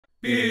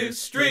Beer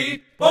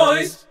Street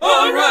Boys,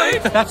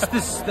 alright! That's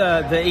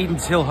the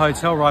Eatons Hill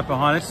Hotel right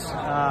behind us.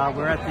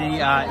 We're at the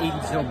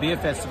Eatons Hill Beer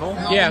Festival.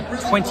 Yeah.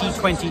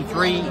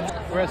 2023.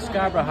 We're at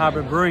Scarborough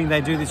Harbour Brewing.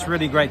 They do this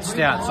really great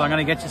stout. So I'm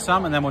going to get you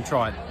some and then we'll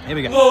try it. Here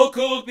we go.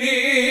 Local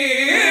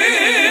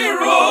beer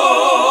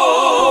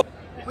roll!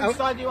 Which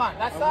side do you want?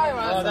 That side or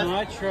that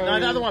side? Nitro. No,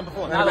 the other one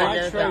before.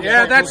 Nitro.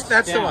 Yeah, that's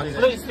the one.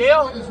 Blue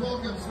steel?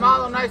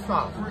 Smile or no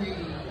smile?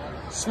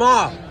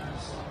 Smile.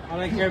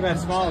 I don't care about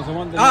smiles. I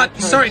want the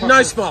Sorry,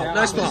 no smile.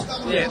 No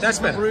smile. Yeah, that's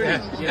better.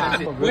 Yeah.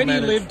 Where do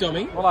you live,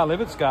 Dommy? Well, I live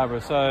at Scarborough,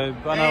 so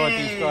I know what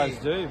these guys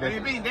do. Have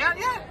you been down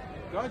yet?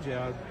 God,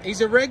 yeah. He's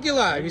a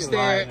regular. He's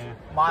there.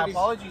 My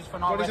apologies for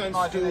not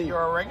recognising that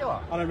you're a regular.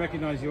 I don't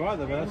recognise you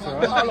either, but that's all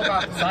right. I look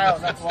after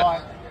sales, that's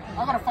why.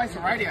 I've got to face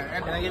the radio.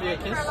 Can I give you a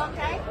kiss?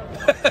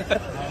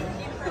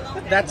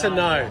 That's a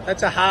no.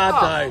 That's a hard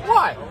no.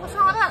 Why? What's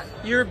wrong with that?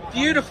 You're a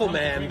beautiful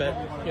man, but,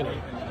 you know.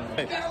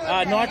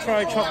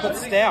 Nitro chocolate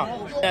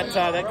stout.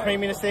 That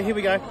creaminess there. Here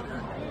we go.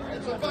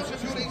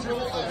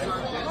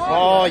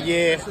 Oh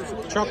yeah,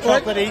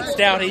 chocolatey,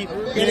 stouty,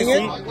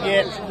 bittersy.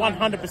 Yeah,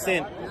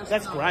 100%.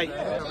 That's great.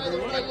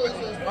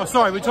 Oh,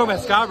 sorry, we're talking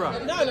about Scarborough.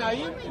 No,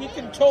 you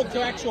can talk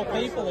to actual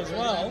people as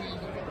well.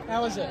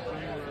 How is it?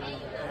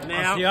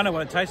 Now, I know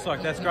what it tastes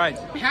like. That's great.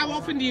 How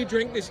often do you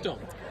drink this, Dom?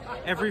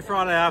 Every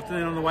Friday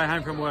afternoon on the way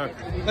home from work.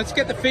 Let's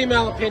get the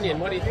female opinion.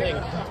 What do you think?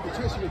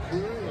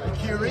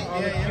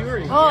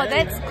 Oh,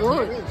 that's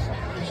good.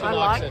 I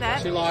like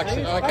that. She likes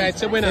it. Okay,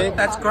 it's a winner.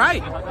 That's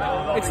great.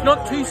 It's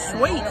not too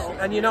sweet,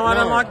 and you know I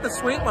don't like the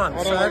sweet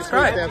ones, so that's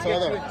great.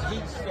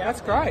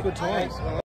 That's great. Good times.